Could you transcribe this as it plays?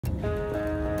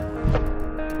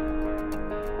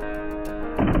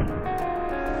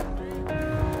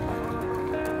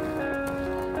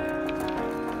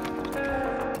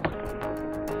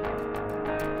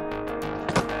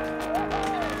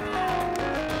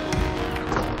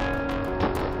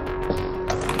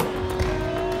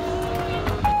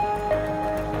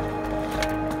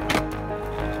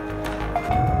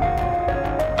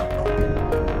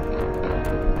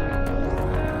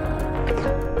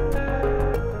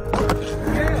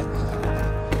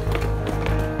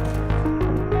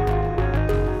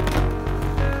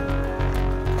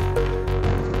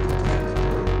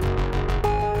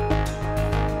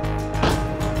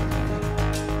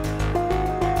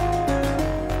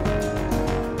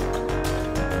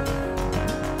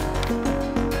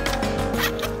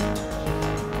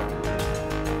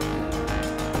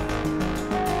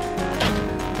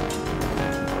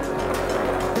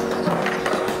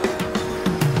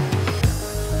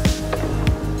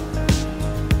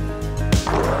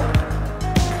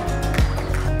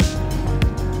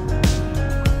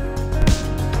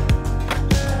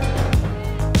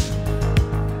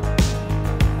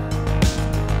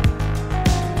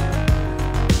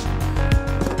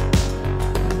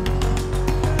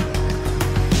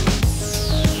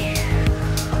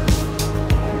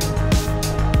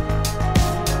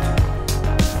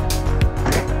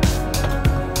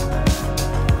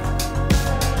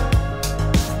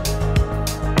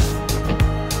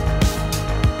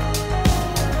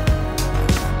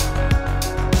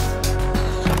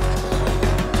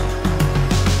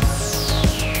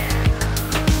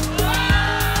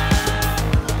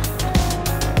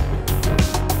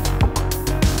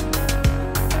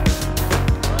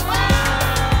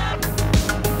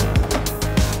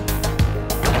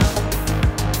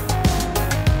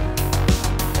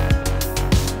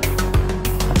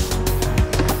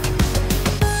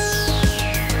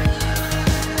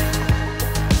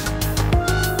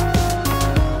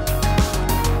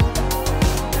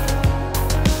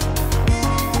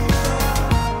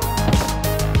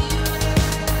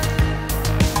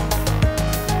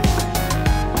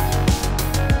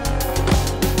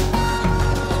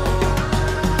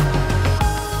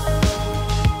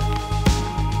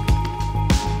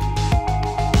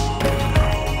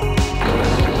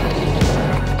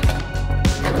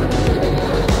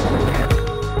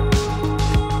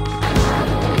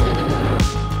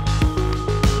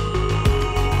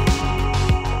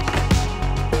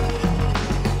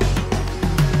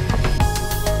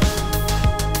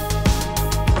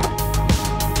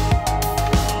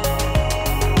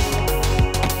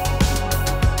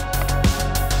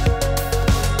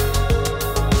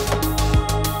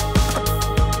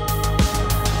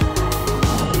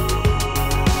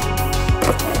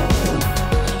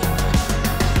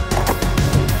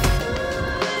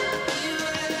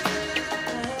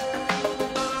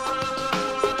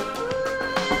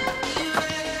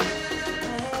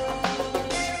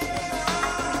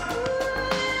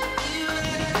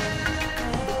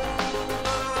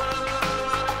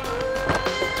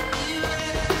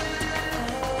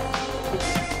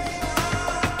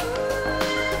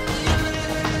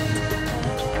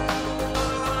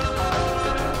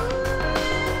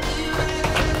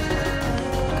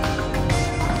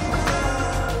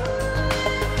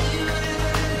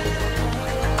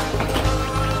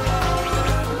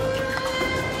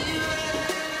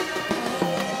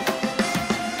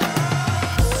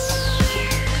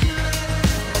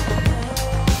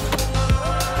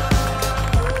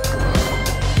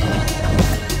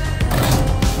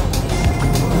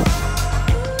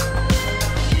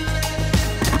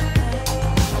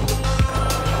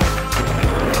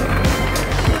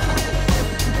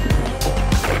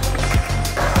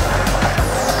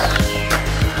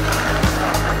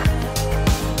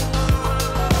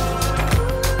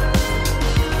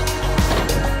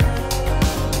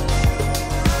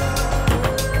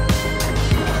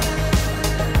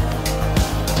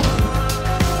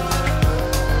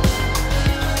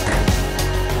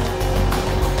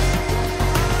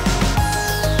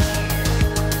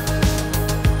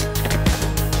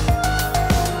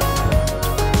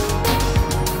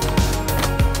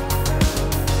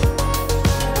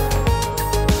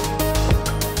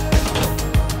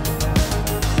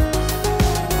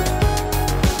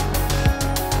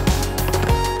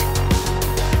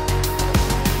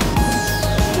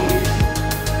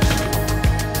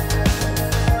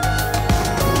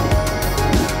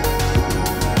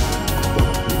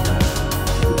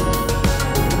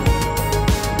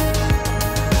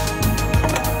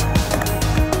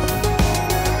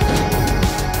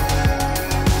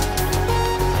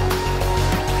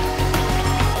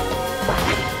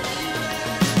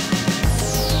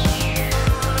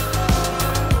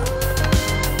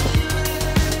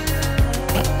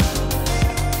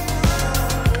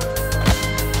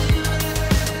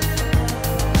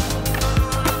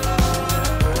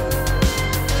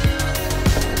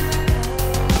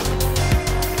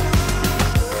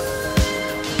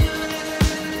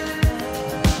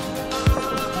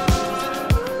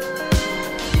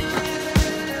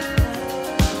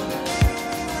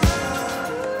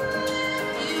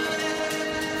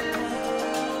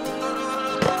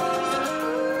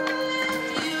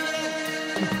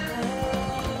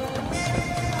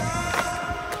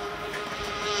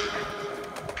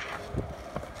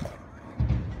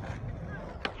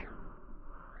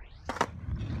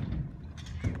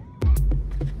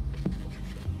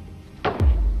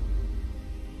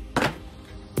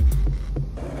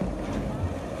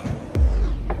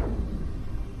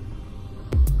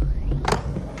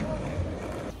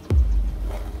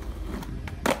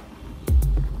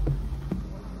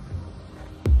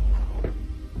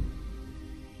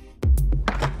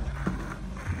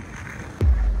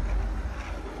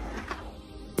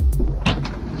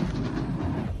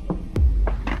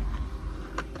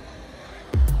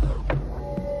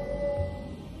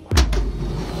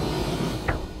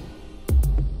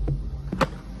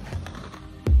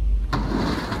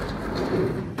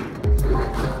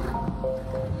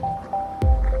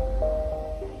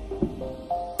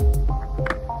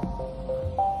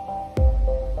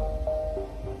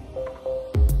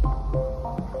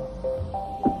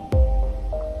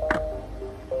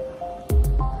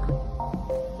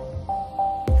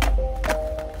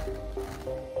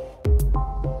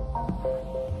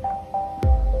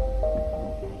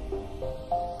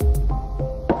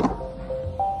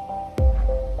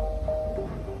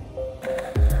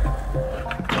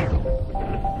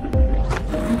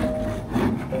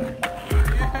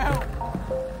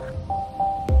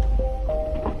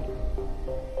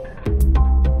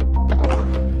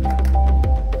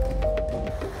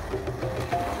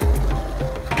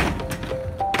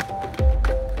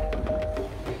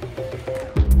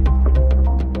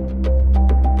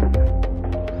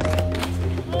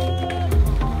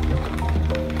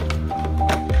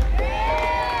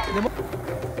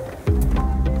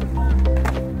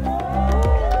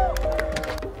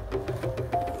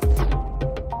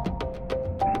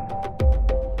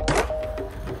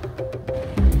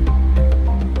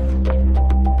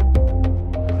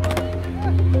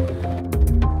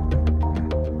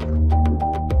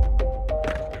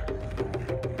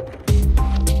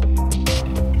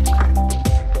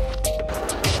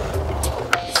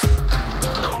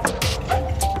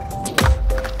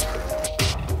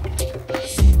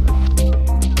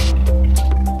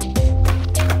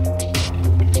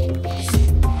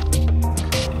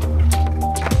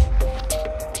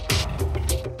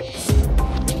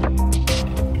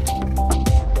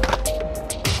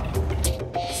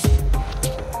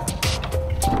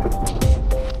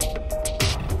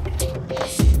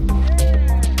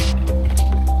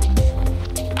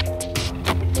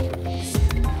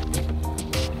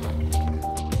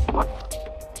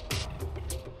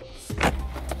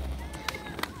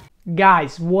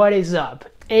Guys, what is up?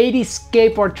 80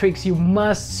 skateboard tricks you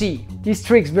must see. These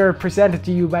tricks were presented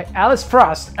to you by Alice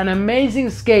Frost, an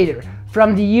amazing skater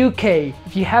from the UK.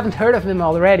 If you haven't heard of him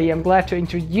already, I'm glad to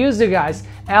introduce you guys.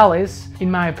 Alice,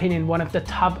 in my opinion, one of the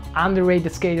top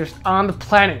underrated skaters on the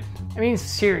planet. I mean,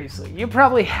 seriously, you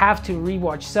probably have to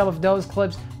rewatch some of those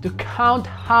clips to count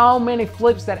how many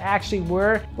flips that actually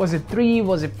were. Was it 3?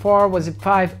 Was it 4? Was it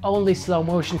 5? Only slow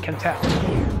motion can tell.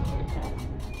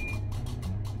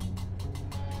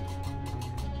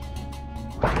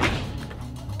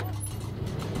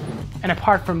 And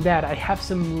apart from that, I have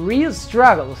some real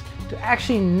struggles to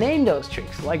actually name those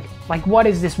tricks. Like what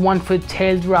is this 1 foot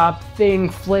tail drop thing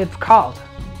flip called?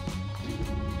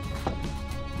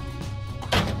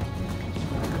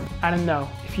 I don't know.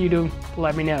 If you do,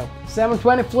 let me know.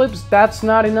 720 flips, that's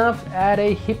not enough. Add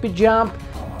a hippie jump.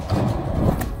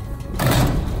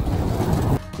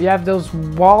 We have those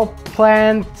wall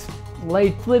plant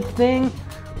late flip thing.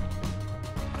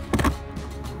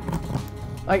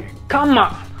 Like, come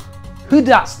on. Who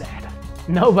does that?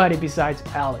 Nobody besides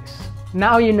Alice.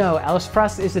 Now you know Alice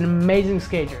Frost is an amazing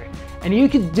skater, and you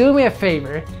could do me a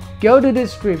favor, go to the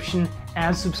description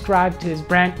and subscribe to his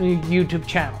brand new YouTube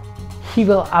channel. He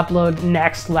will upload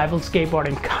next level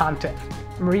skateboarding content.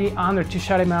 I'm really honored to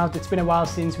shout him out. It's been a while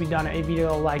since we've done a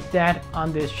video like that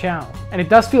on this channel. And it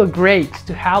does feel great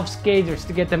to help skaters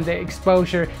to get them the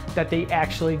exposure that they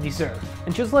actually deserve.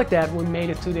 And just like that, we made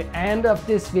it to the end of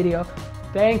this video.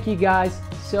 Thank you guys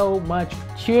so much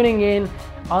for tuning in.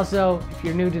 Also, if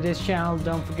you're new to this channel,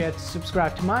 don't forget to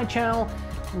subscribe to my channel,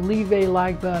 leave a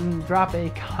like button, drop a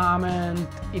comment.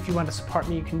 If you want to support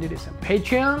me, you can do this on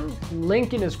Patreon.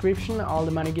 Link in the description. All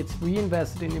the money gets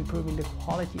reinvested in improving the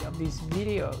quality of these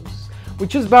videos. We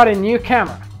just bought a new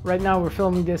camera. Right now we're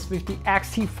filming this with the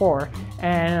X-T4,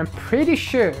 and I'm pretty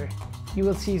sure you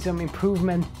will see some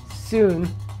improvement soon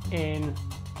in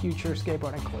future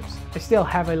skateboarding clips. I still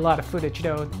have a lot of footage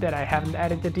though that I haven't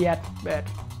edited yet, but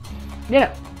you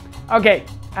know. Okay,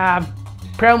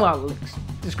 promo links,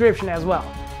 description as well.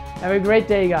 Have a great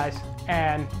day, guys,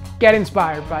 and get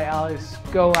inspired by Alice.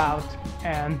 Go out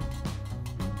and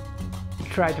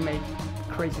try to make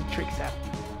crazy tricks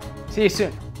happen. See you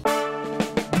soon.